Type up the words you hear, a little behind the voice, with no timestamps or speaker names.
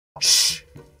Shh!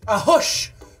 A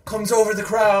hush comes over the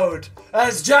crowd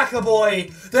as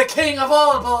Jackaboy, the king of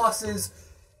all bosses,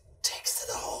 takes to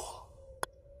the hole.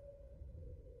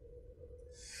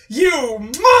 You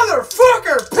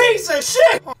motherfucker piece of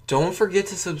shit! Don't forget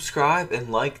to subscribe and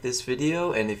like this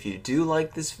video, and if you do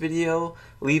like this video,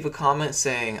 leave a comment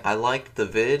saying I liked the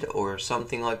vid or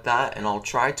something like that, and I'll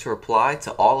try to reply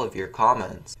to all of your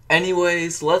comments.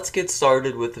 Anyways, let's get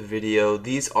started with the video.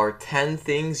 These are 10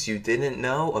 things you didn't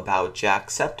know about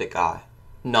JackSepticEye.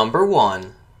 Number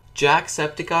 1.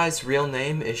 JackSepticEye's real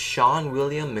name is Sean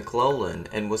William McLoughlin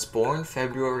and was born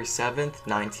February 7th,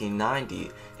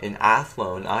 1990 in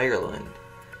Athlone, Ireland.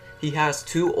 He has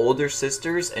 2 older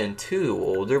sisters and 2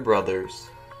 older brothers.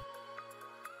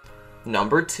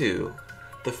 Number 2.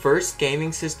 The first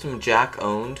gaming system Jack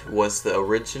owned was the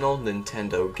original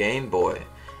Nintendo Game Boy,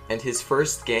 and his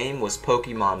first game was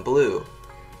Pokemon Blue.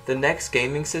 The next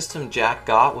gaming system Jack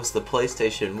got was the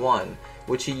PlayStation 1,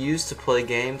 which he used to play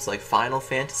games like Final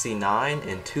Fantasy IX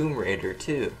and Tomb Raider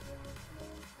 2.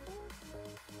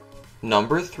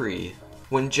 Number 3.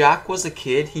 When Jack was a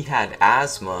kid, he had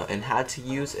asthma and had to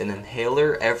use an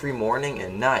inhaler every morning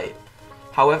and night.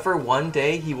 However, one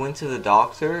day he went to the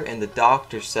doctor and the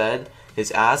doctor said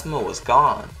his asthma was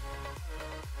gone.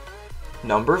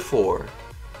 Number 4.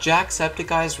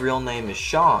 JackSepticEye's real name is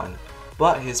Sean,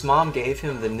 but his mom gave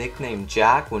him the nickname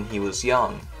Jack when he was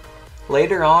young.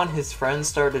 Later on, his friends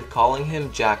started calling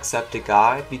him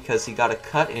JackSepticEye because he got a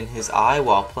cut in his eye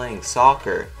while playing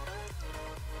soccer.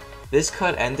 This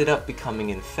cut ended up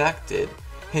becoming infected,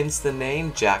 hence the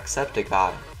name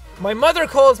JackSepticEye. My mother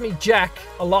calls me Jack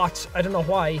a lot. I don't know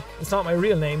why. It's not my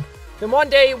real name. Then one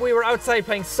day we were outside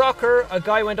playing soccer. A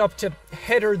guy went up to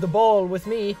header the ball with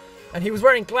me, and he was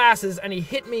wearing glasses, and he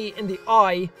hit me in the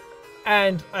eye,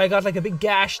 and I got like a big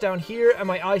gash down here, and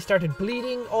my eye started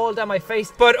bleeding all down my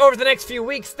face. But over the next few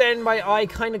weeks then, my eye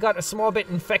kind of got a small bit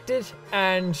infected,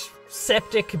 and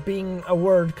septic being a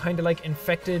word kind of like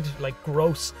infected, like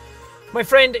gross. My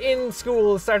friend in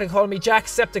school started calling me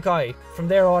JackSepticEye from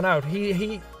there on out.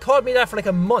 He called me that for like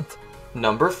a month.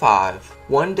 Number 5.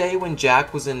 One day when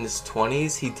Jack was in his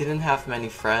 20s, he didn't have many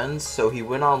friends, so he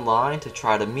went online to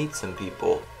try to meet some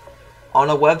people. On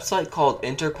a website called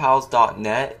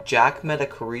interpals.net, Jack met a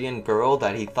Korean girl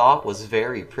that he thought was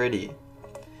very pretty.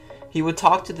 He would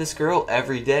talk to this girl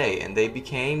every day, and they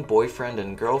became boyfriend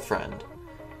and girlfriend.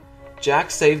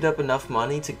 Jack saved up enough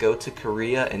money to go to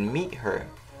Korea and meet her.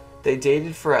 They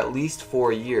dated for at least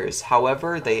 4 years,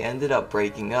 however, they ended up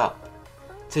breaking up.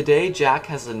 Today, Jack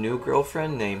has a new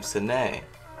girlfriend named Sine.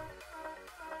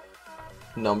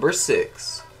 Number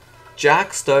 6.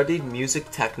 Jack studied music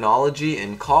technology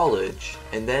in college,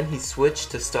 and then he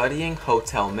switched to studying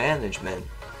hotel management.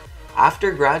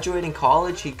 After graduating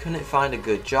college, he couldn't find a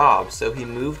good job, so he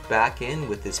moved back in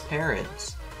with his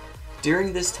parents.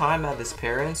 During this time at his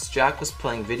parents', Jack was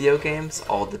playing video games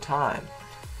all the time.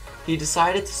 He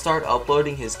decided to start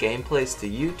uploading his gameplays to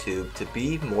YouTube to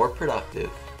be more productive.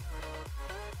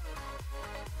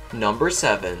 Number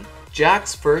 7.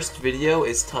 Jack's first video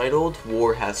is titled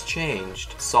War Has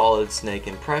Changed, Solid Snake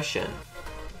Impression.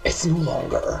 It's no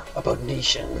longer about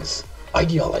nations,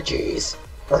 ideologies,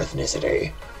 or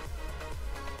ethnicity.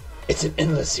 It's an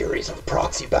endless series of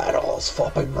proxy battles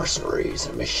fought by mercenaries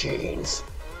and machines.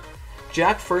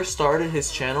 Jack first started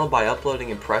his channel by uploading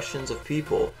impressions of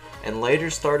people, and later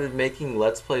started making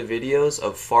Let's Play videos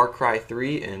of Far Cry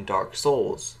 3 and Dark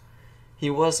Souls.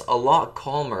 He was a lot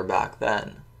calmer back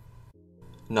then.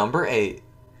 Number 8.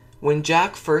 When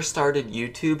Jack first started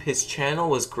YouTube, his channel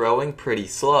was growing pretty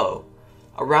slow.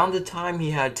 Around the time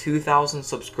he had 2,000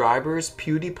 subscribers,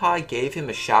 PewDiePie gave him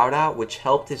a shout out which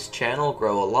helped his channel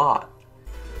grow a lot.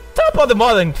 Top of the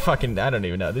modern fucking, I don't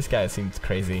even know, this guy seems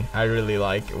crazy. I really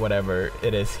like whatever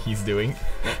it is he's doing.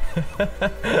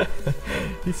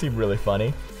 He seemed really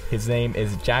funny. His name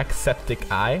is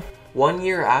JackSepticEye. 1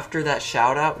 year after that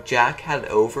shout out, Jack had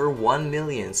over 1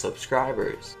 million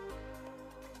subscribers.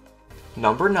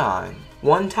 Number 9.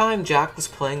 One time Jack was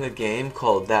playing a game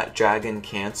called That Dragon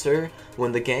Cancer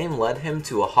when the game led him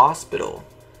to a hospital.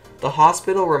 The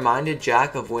hospital reminded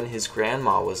Jack of when his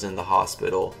grandma was in the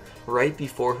hospital, right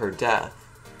before her death.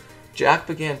 Jack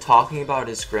began talking about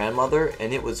his grandmother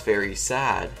and it was very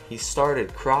sad. He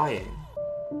started crying.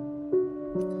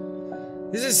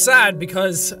 This is sad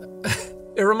because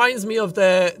it reminds me of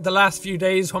the last few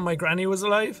days when my granny was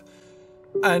alive.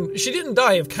 And she didn't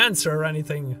die of cancer or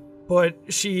anything, but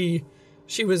she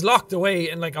was locked away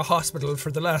in like a hospital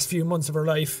for the last few months of her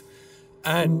life,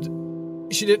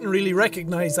 and she didn't really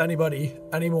recognize anybody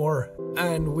anymore.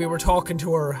 And we were talking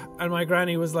to her, and my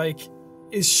granny was like,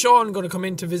 "Is Sean going to come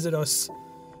in to visit us?"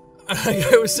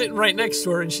 I was sitting right next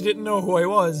to her and she didn't know who I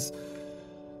was.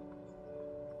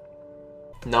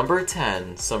 Number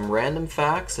 10. Some random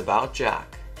facts about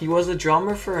Jack. He was a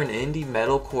drummer for an indie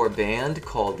metalcore band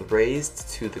called Raised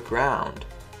to the Ground.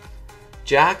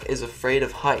 Jack is afraid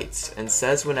of heights and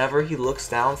says whenever he looks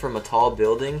down from a tall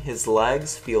building, his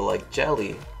legs feel like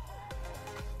jelly.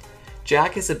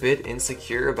 Jack is a bit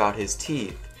insecure about his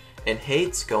teeth and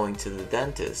hates going to the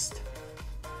dentist.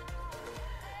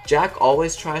 Jack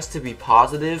always tries to be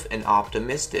positive and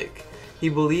optimistic. He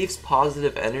believes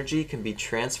positive energy can be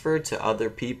transferred to other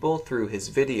people through his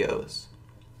videos.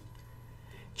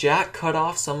 Jack cut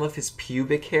off some of his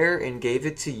pubic hair and gave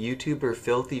it to YouTuber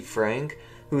Filthy Frank,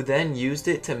 who then used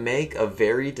it to make a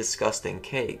very disgusting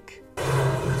cake.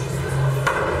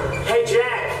 Hey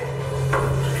Jack!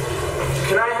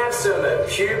 Can I have some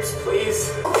pubes,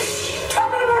 please? Tell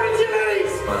me about it,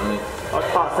 Jimmy!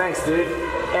 Oh, thanks, dude.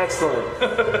 Excellent.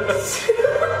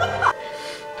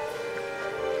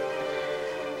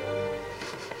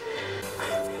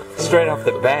 Straight off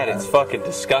the bat, it's fucking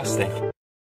disgusting.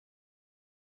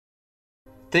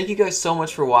 Thank you guys so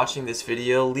much for watching this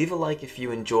video. Leave a like if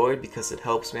you enjoyed because it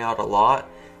helps me out a lot.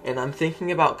 And I'm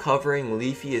thinking about covering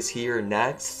Leafy is Here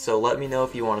next, so let me know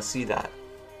if you want to see that.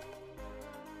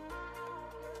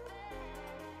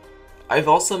 I've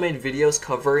also made videos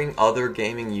covering other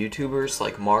gaming YouTubers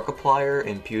like Markiplier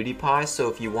and PewDiePie, so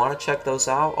if you want to check those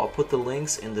out, I'll put the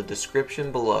links in the description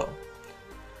below.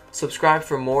 Subscribe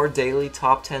for more daily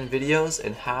top 10 videos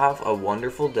and have a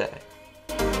wonderful day.